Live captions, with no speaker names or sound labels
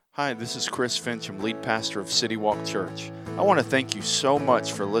Hi, this is Chris Fincham, lead pastor of City Walk Church. I want to thank you so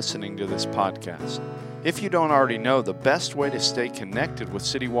much for listening to this podcast. If you don't already know, the best way to stay connected with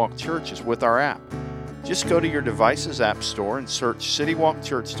City Walk Church is with our app. Just go to your device's app store and search City Walk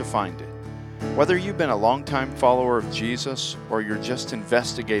Church to find it. Whether you've been a longtime follower of Jesus or you're just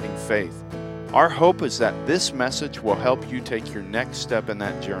investigating faith, our hope is that this message will help you take your next step in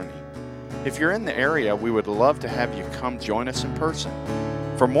that journey. If you're in the area, we would love to have you come join us in person.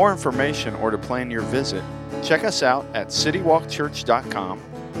 For more information or to plan your visit, check us out at citywalkchurch.com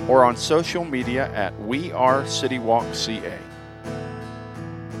or on social media at WeAreCityWalkCA.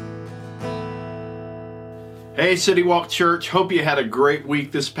 Hey, City Walk Church. Hope you had a great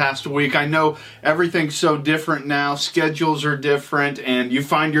week this past week. I know everything's so different now. Schedules are different, and you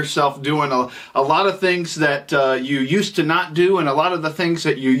find yourself doing a lot of things that you used to not do, and a lot of the things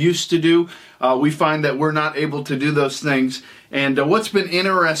that you used to do, we find that we're not able to do those things. And what's been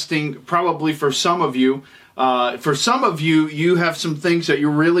interesting, probably for some of you, you have some things that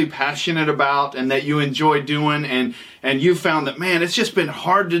you're really passionate about and that you enjoy doing, and you found that, man, it's just been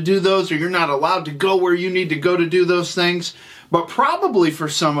hard to do those, or you're not allowed to go where you need to go to do those things. But probably for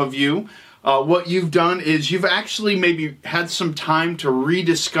some of you, what you've done is you've actually maybe had some time to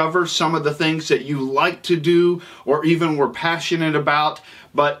rediscover some of the things that you like to do or even were passionate about,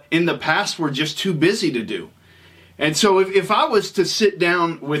 but in the past were just too busy to do. And so if I was to sit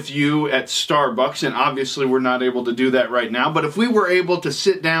down with you at Starbucks, and obviously we're not able to do that right now, but if we were able to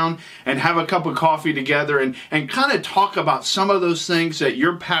sit down and have a cup of coffee together and kind of talk about some of those things that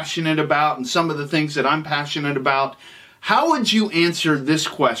you're passionate about and some of the things that I'm passionate about, how would you answer this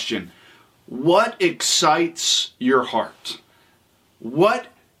question? What excites your heart? What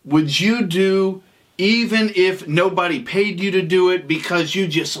would you do even if nobody paid you to do it because you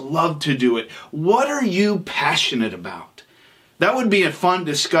just love to do it? What are you passionate about? That would be a fun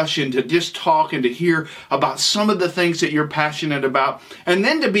discussion to just talk and to hear about some of the things that you're passionate about. And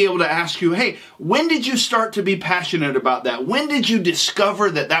then to be able to ask you, hey, when did you start to be passionate about that? When did you discover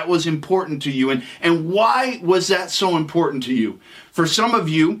that that was important to you? And why was that so important to you? For some of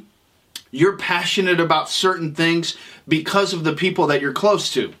you, you're passionate about certain things because of the people that you're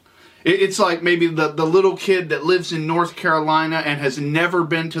close to. It's like maybe the little kid that lives in North Carolina and has never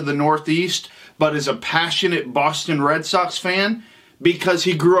been to the Northeast, but is a passionate Boston Red Sox fan because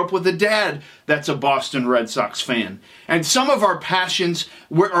he grew up with a dad that's a Boston Red Sox fan. And some of our passions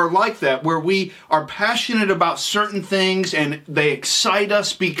are like that, where we are passionate about certain things and they excite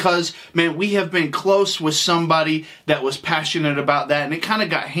us because, man, we have been close with somebody that was passionate about that, and it kind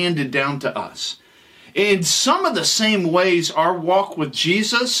of got handed down to us. In some of the same ways, our walk with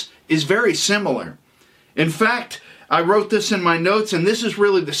Jesus is very similar. In fact, I wrote this in my notes, and this is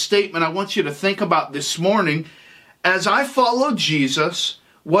really the statement I want you to think about this morning. As I follow Jesus,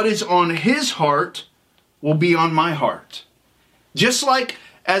 what is on his heart will be on my heart. Just like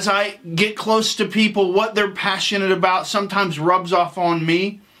as I get close to people, what they're passionate about sometimes rubs off on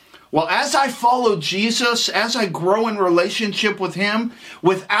me. Well, as I follow Jesus, as I grow in relationship with him,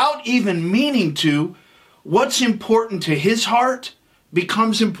 without even meaning to, what's important to his heart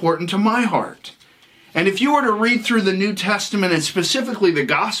becomes important to my heart. And if you were to read through the New Testament and specifically the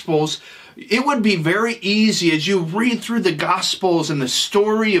Gospels, it would be very easy as you read through the Gospels and the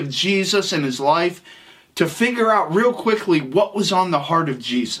story of Jesus and his life to figure out real quickly what was on the heart of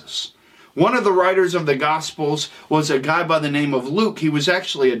Jesus. One of the writers of the Gospels was a guy by the name of Luke. He was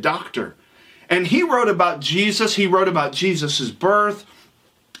actually a doctor. And he wrote about Jesus. He wrote about Jesus' birth.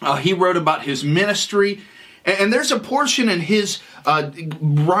 He wrote about his ministry. And there's a portion in his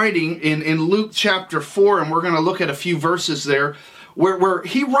writing in Luke chapter 4, and we're going to look at a few verses there, where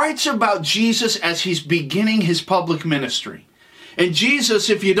he writes about Jesus as he's beginning his public ministry. And Jesus,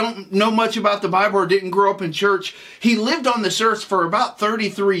 if you don't know much about the Bible or didn't grow up in church, he lived on this earth for about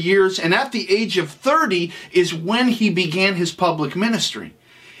 33 years, and at the age of 30 is when he began his public ministry.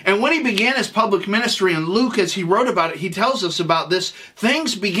 And when he began his public ministry, and Luke, as he wrote about it, he tells us about this,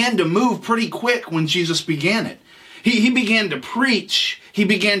 things began to move pretty quick when Jesus began it. He began to preach. He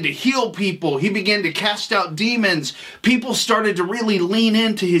began to heal people. He began to cast out demons. People started to really lean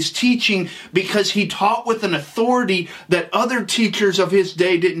into his teaching because he taught with an authority that other teachers of his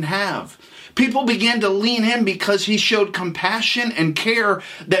day didn't have. People began to lean in because he showed compassion and care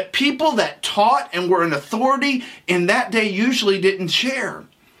that people that taught and were an authority in that day usually didn't share.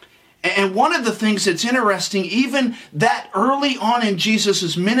 And one of the things that's interesting, even that early on in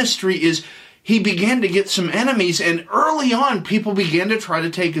Jesus' ministry, is he began to get some enemies, and early on people began to try to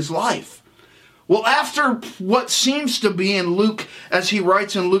take his life. Well, after what seems to be in Luke, as he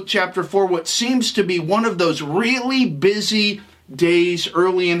writes in Luke chapter 4, what seems to be one of those really busy days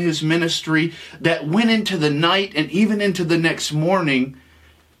early in his ministry that went into the night and even into the next morning,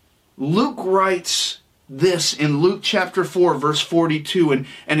 Luke writes this in Luke chapter 4, verse 42. And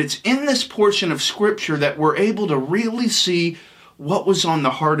it's in this portion of Scripture that we're able to really see what was on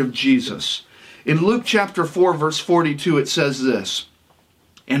the heart of Jesus. In Luke chapter 4, verse 42, it says this,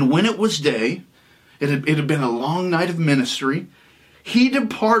 "And when it was day," it had been a long night of ministry, "he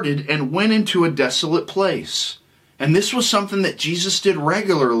departed and went into a desolate place." And this was something that Jesus did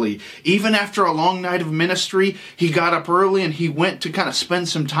regularly. Even after a long night of ministry, he got up early and he went to kind of spend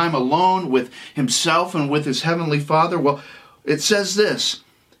some time alone with himself and with his heavenly Father. Well, it says this,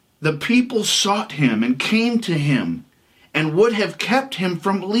 "The people sought him and came to him and would have kept him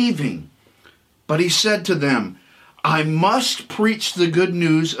from leaving. But he said to them, 'I must preach the good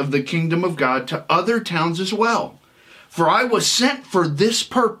news of the kingdom of God to other towns as well. For I was sent for this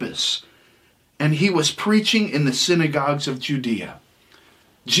purpose.' And he was preaching in the synagogues of Judea."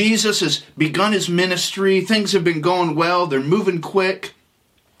 Jesus has begun his ministry. Things have been going well. They're moving quick.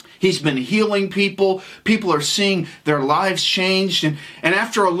 He's been healing people. People are seeing their lives changed. And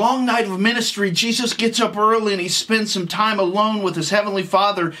after a long night of ministry, Jesus gets up early and he spends some time alone with his heavenly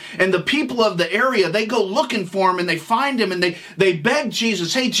Father. And the people of the area, they go looking for him and they find him and they beg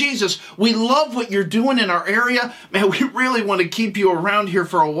Jesus, "Hey, Jesus, we love what you're doing in our area. Man, we really want to keep you around here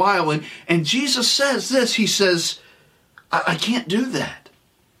for a while." And Jesus says this, he says, I can't do that.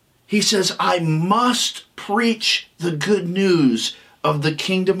 He says, "I must preach the good news of the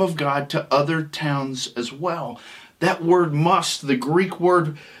kingdom of God to other towns as well." That word "must," the Greek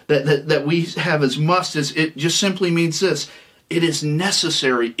word that we have as "must," it just simply means this. It is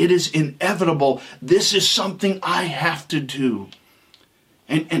necessary. It is inevitable. This is something I have to do.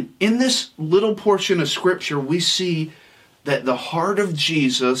 And in this little portion of Scripture, we see that the heart of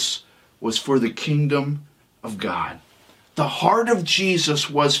Jesus was for the kingdom of God. The heart of Jesus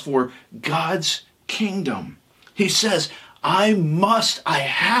was for God's kingdom. He says, I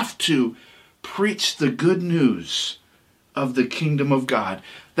have to preach the good news of the kingdom of God.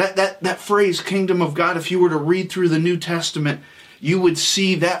 That phrase, kingdom of God, if you were to read through the New Testament, you would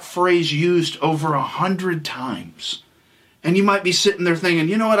see that phrase used over 100 times. And you might be sitting there thinking,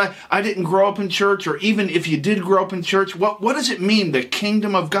 you know what, I didn't grow up in church, or even if you did grow up in church, what does it mean, the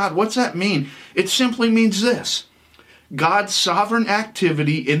kingdom of God? What's that mean? It simply means this: God's sovereign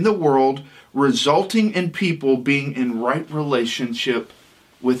activity in the world resulting in people being in right relationship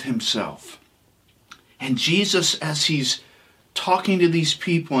with himself. And Jesus, as he's talking to these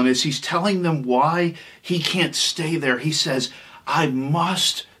people and as he's telling them why he can't stay there, he says, I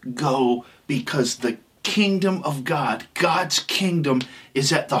must go because the kingdom of God, God's kingdom,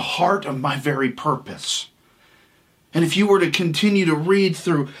 is at the heart of my very purpose. And if you were to continue to read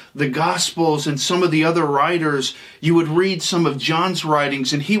through the Gospels and some of the other writers, you would read some of John's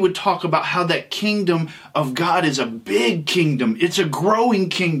writings, and he would talk about how that kingdom of God is a big kingdom. It's a growing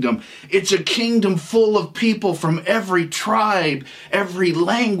kingdom. It's a kingdom full of people from every tribe, every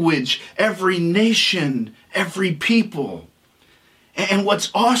language, every nation, every people. And what's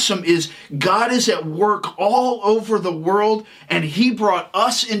awesome is God is at work all over the world, and he brought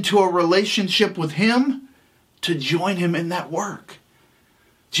us into a relationship with him to join him in that work.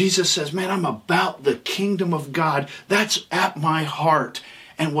 Jesus says, man, I'm about the kingdom of God. That's at my heart.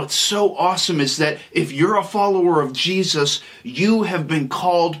 And what's so awesome is that if you're a follower of Jesus, you have been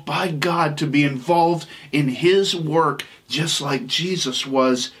called by God to be involved in his work, just like Jesus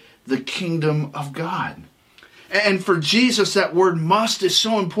was the kingdom of God. And for Jesus, that word must is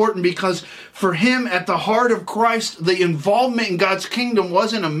so important because for him, at the heart of Christ, the involvement in God's kingdom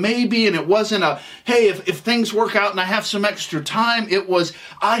wasn't a maybe, and it wasn't a, hey, if things work out and I have some extra time. It was,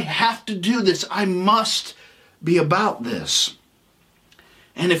 I have to do this. I must be about this.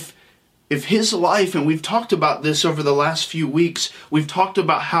 And if his life, and we've talked about this over the last few weeks, we've talked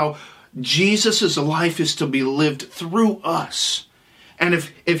about how Jesus' life is to be lived through us. And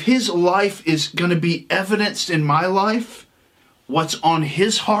if his life is going to be evidenced in my life, what's on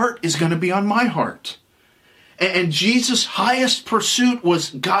his heart is going to be on my heart. And Jesus' highest pursuit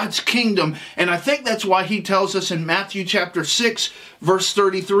was God's kingdom. And I think that's why he tells us in Matthew chapter 6, verse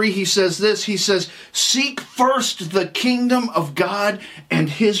 33, he says this, he says, seek first the kingdom of God and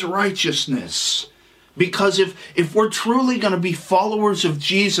his righteousness. Because if we're truly going to be followers of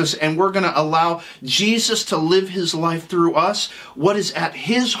Jesus and we're going to allow Jesus to live his life through us, what is at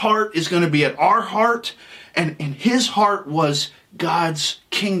his heart is going to be at our heart. And his heart was God's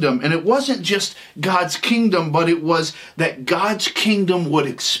kingdom. And it wasn't just God's kingdom, but it was that God's kingdom would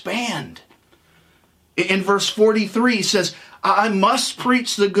expand. In verse 43, he says, I must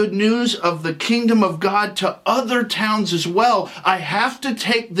preach the good news of the kingdom of God to other towns as well. I have to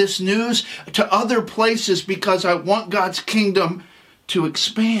take this news to other places because I want God's kingdom to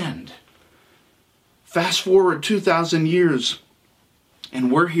expand. Fast forward 2,000 years,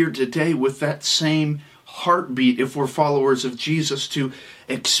 and we're here today with that same heartbeat, if we're followers of Jesus, to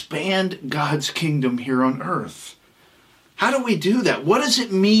expand God's kingdom here on earth. How do we do that? What does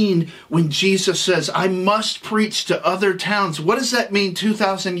it mean when Jesus says, I must preach to other towns? What does that mean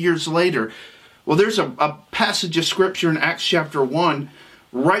 2,000 years later? Well, there's a passage of scripture in Acts chapter 1,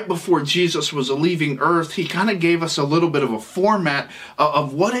 right before Jesus was leaving earth. He kind of gave us a little bit of a format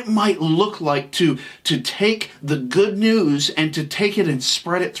of what it might look like to take the good news and to take it and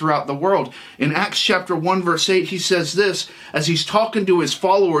spread it throughout the world. In Acts chapter 1, verse 8, he says this, as he's talking to his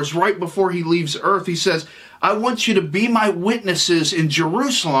followers right before he leaves earth. He says, I want you to be my witnesses in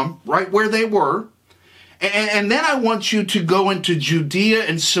Jerusalem, right where they were. And then I want you to go into Judea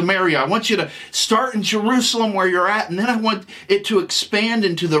and Samaria. I want you to start in Jerusalem where you're at. And then I want it to expand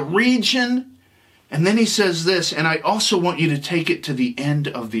into the region. And then he says this, and I also want you to take it to the end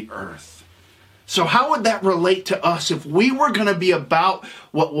of the earth. So how would that relate to us if we were going to be about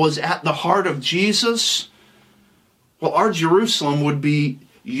what was at the heart of Jesus? Well, our Jerusalem would be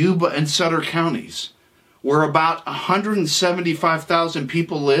Yuba and Sutter counties, where about 175,000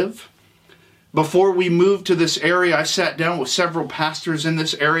 people live. Before we moved to this area, I sat down with several pastors in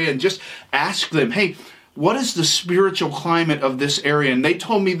this area and just asked them, hey, what is the spiritual climate of this area? And they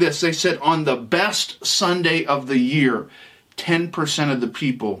told me this. They said, on the best Sunday of the year, 10% of the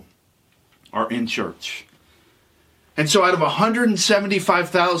people are in church. And so out of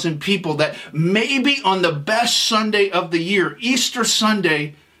 175,000 people, that maybe on the best Sunday of the year, Easter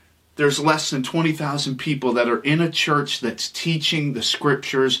Sunday, there's less than 20,000 people that are in a church that's teaching the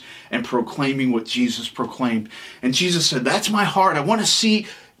scriptures and proclaiming what Jesus proclaimed. And Jesus said, that's my heart. I want to see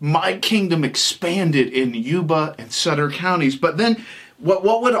my kingdom expanded in Yuba and Sutter counties. But then what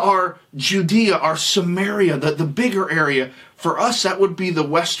would our Judea, our Samaria, the bigger area, for us, that would be the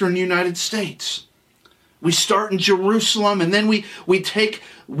western United States. We start in Jerusalem, and then we take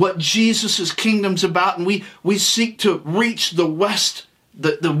what Jesus' kingdom's about, and we seek to reach the west,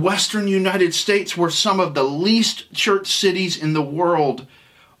 the western United States, where some of the least church cities in the world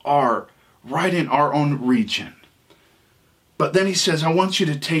are, right in our own region. But then he says, I want you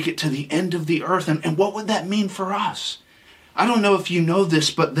to take it to the end of the earth. And what would that mean for us? I don't know if you know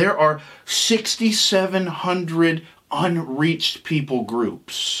this, but there are 6,700 unreached people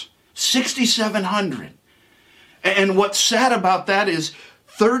groups. 6,700. And what's sad about that is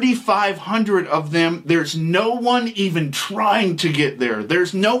 3,500 of them, there's no one even trying to get there.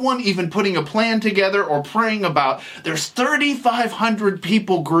 There's no one even putting a plan together or praying about. There's 3,500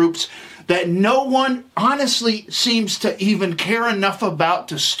 people groups that no one honestly seems to even care enough about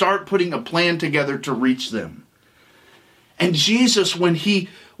to start putting a plan together to reach them. And Jesus, when he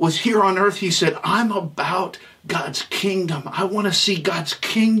was here on earth, he said, I'm about God's kingdom. I want to see God's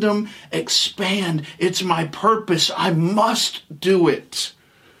kingdom expand. It's my purpose. I must do it.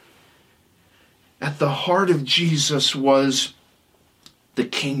 At the heart of Jesus was the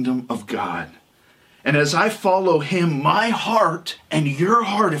kingdom of God. And as I follow him, my heart and your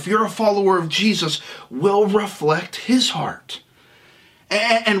heart, if you're a follower of Jesus, will reflect his heart.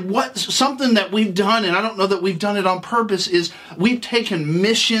 And something that we've done, and I don't know that we've done it on purpose, is we've taken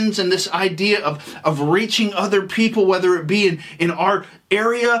missions and this idea of reaching other people, whether it be in our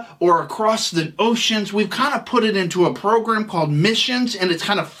area or across the oceans. We've kind of put it into a program called missions, and it's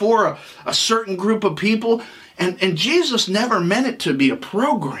kind of for a certain group of people. And Jesus never meant it to be a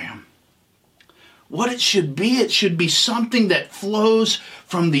program. What it should be something that flows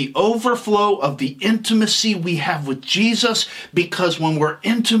from the overflow of the intimacy we have with Jesus, because when we're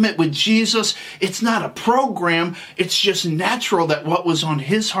intimate with Jesus, it's not a program, it's just natural that what was on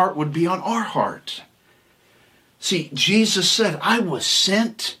his heart would be on our heart. See, Jesus said, I was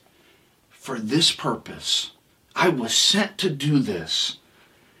sent for this purpose. I was sent to do this.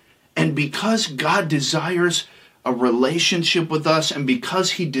 And because God desires a relationship with us, and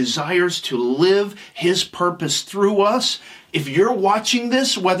because he desires to live his purpose through us, if you're watching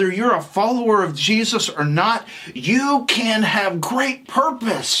this, whether you're a follower of Jesus or not, you can have great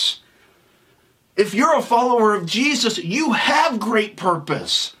purpose. If you're a follower of Jesus, you have great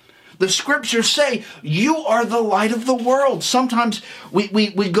purpose. The scriptures say you are the light of the world. Sometimes we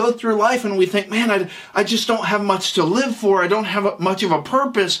go through life and we think, man, I just don't have much to live for. I don't have much of a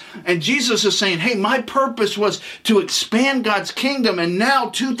purpose. And Jesus is saying, hey, my purpose was to expand God's kingdom. And now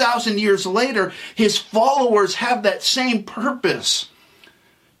 2,000 years later, his followers have that same purpose,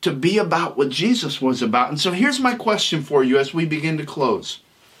 to be about what Jesus was about. And so here's my question for you as we begin to close.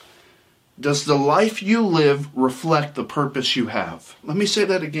 Does the life you live reflect the purpose you have? Let me say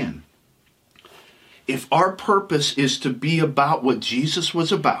that again. If our purpose is to be about what Jesus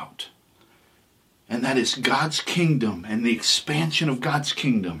was about, and that is God's kingdom and the expansion of God's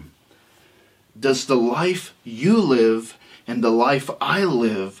kingdom, does the life you live and the life I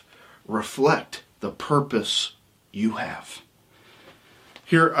live reflect the purpose you have?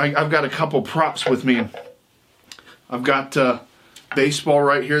 Here, I've got a couple props with me. I've got baseball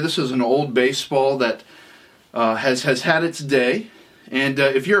right here. This is an old baseball that has had its day. And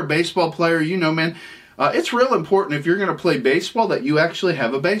if you're a baseball player, you know, man, it's real important if you're going to play baseball that you actually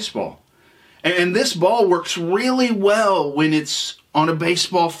have a baseball. And this ball works really well when it's on a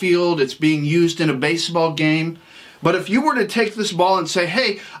baseball field, it's being used in a baseball game. But if you were to take this ball and say,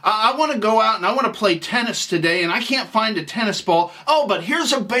 hey, I want to go out and I want to play tennis today and I can't find a tennis ball. Oh, but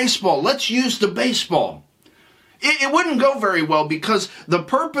here's a baseball. Let's use the baseball. It wouldn't go very well because the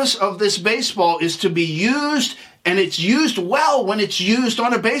purpose of this baseball is to be used, and it's used well when it's used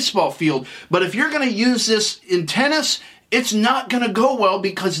on a baseball field. But if you're going to use this in tennis, it's not going to go well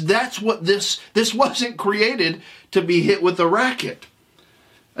because that's what this wasn't created to be hit with a racket.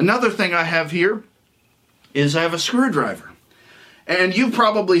 Another thing I have here is I have a screwdriver. And you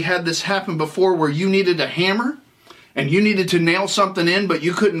probably had this happen before where you needed a hammer and you needed to nail something in, but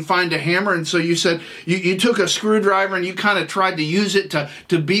you couldn't find a hammer. And so you said, you took a screwdriver and you kind of tried to use it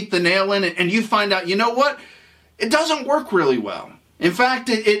to beat the nail in, and you find out, you know what? It doesn't work really well. In fact,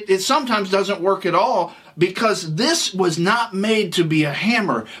 it sometimes doesn't work at all because this was not made to be a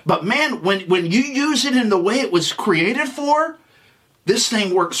hammer. But man, when you use it in the way it was created for, this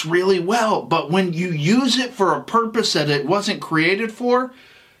thing works really well. But when you use it for a purpose that it wasn't created for,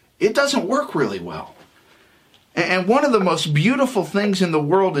 it doesn't work really well. And one of the most beautiful things in the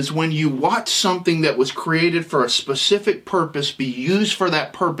world is when you watch something that was created for a specific purpose be used for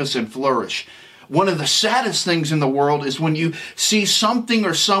that purpose and flourish. One of the saddest things in the world is when you see something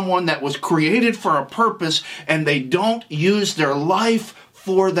or someone that was created for a purpose and they don't use their life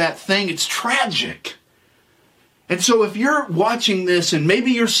for that thing. It's tragic. And so if you're watching this and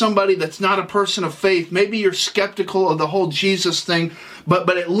maybe you're somebody that's not a person of faith, maybe you're skeptical of the whole Jesus thing,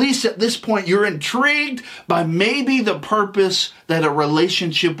 but at least at this point you're intrigued by maybe the purpose that a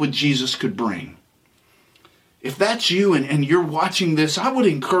relationship with Jesus could bring. If that's you and you're watching this, I would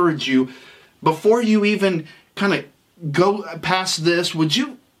encourage you, before you even kind of go past this, would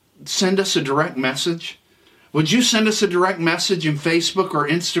you send us a direct message? Would you send us a direct message in Facebook or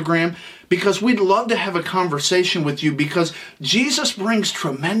Instagram? Because we'd love to have a conversation with you, because Jesus brings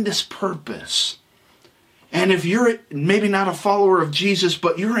tremendous purpose. And if you're maybe not a follower of Jesus,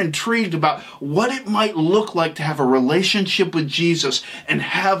 but you're intrigued about what it might look like to have a relationship with Jesus and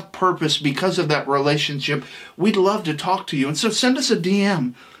have purpose because of that relationship, we'd love to talk to you. And so send us a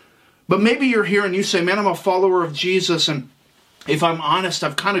DM. But maybe you're here and you say, man, I'm a follower of Jesus, and if I'm honest,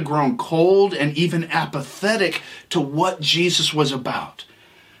 I've kind of grown cold and even apathetic to what Jesus was about.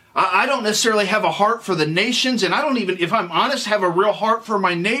 I don't necessarily have a heart for the nations, and I don't even, if I'm honest, have a real heart for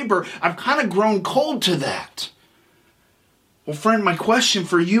my neighbor. I've kind of grown cold to that. Well, friend, my question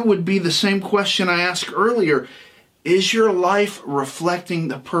for you would be the same question I asked earlier. Is your life reflecting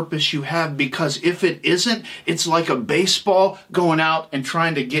the purpose you have? Because if it isn't, it's like a baseball going out and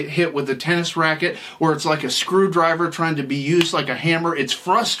trying to get hit with a tennis racket, or it's like a screwdriver trying to be used like a hammer. It's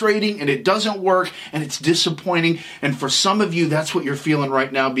frustrating and it doesn't work and it's disappointing. And for some of you, that's what you're feeling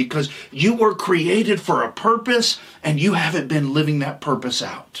right now, because you were created for a purpose and you haven't been living that purpose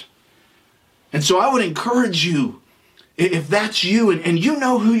out. And so I would encourage you, if that's you and you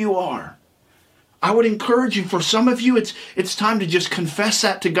know who you are, I would encourage you, for some of you, it's time to just confess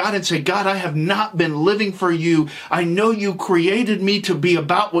that to God and say, God, I have not been living for you. I know you created me to be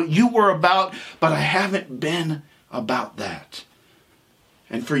about what you were about, but I haven't been about that.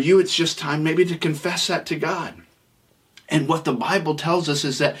 And for you, it's just time maybe to confess that to God. And what the Bible tells us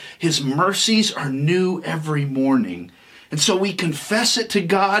is that His mercies are new every morning. And so we confess it to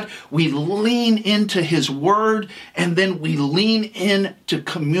God, we lean into His Word, and then we lean into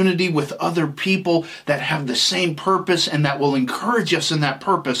community with other people that have the same purpose and that will encourage us in that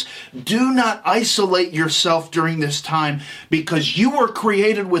purpose. Do not isolate yourself during this time, because you were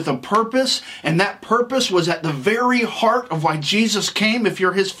created with a purpose, and that purpose was at the very heart of why Jesus came if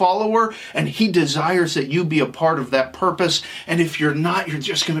you're His follower, and He desires that you be a part of that purpose. And if you're not, you're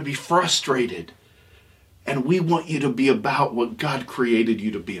just going to be frustrated. And we want you to be about what God created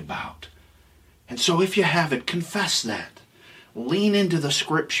you to be about. And so if you haven't, confess that. lean into the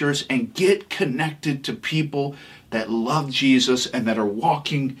scriptures and get connected to people that love Jesus and that are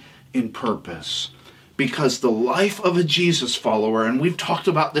walking in purpose. Because the life of a Jesus follower, and we've talked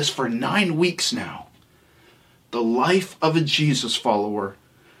about this for 9 weeks now, the life of a Jesus follower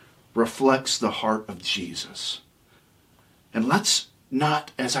reflects the heart of Jesus. And let's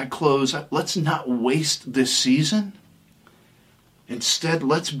not, as I close, let's not waste this season. Instead,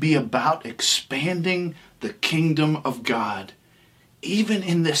 let's be about expanding the kingdom of God, even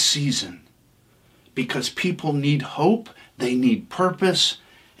in this season. Because people need hope, they need purpose,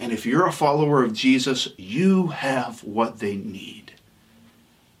 and if you're a follower of Jesus, you have what they need.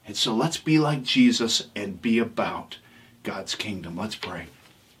 And so let's be like Jesus and be about God's kingdom. Let's pray.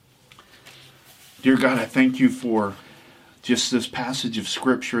 Dear God, I thank you for just this passage of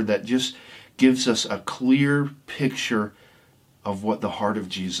Scripture that just gives us a clear picture of what the heart of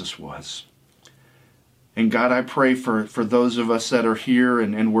Jesus was. And God, I pray for those of us that are here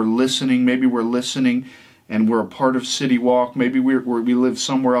and we're listening. Maybe we're listening and we're a part of City Walk. Maybe we live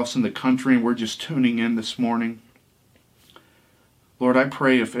somewhere else in the country and we're just tuning in this morning. Lord, I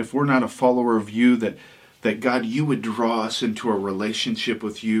pray if we're not a follower of you, that God, you would draw us into a relationship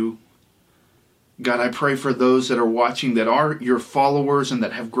with you. God, I pray for those that are watching that are your followers and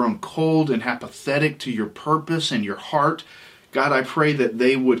that have grown cold and apathetic to your purpose and your heart. God, I pray that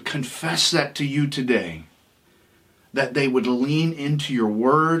they would confess that to you today, that they would lean into your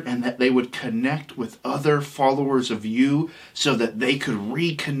word and that they would connect with other followers of you so that they could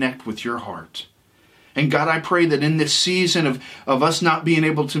reconnect with your heart. And God, I pray that in this season of us not being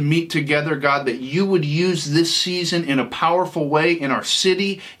able to meet together, God, that you would use this season in a powerful way in our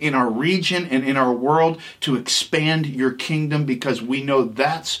city, in our region, and in our world to expand your kingdom, because we know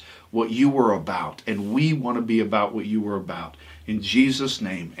that's what you were about, and we want to be about what you were about. In Jesus'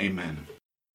 name, amen.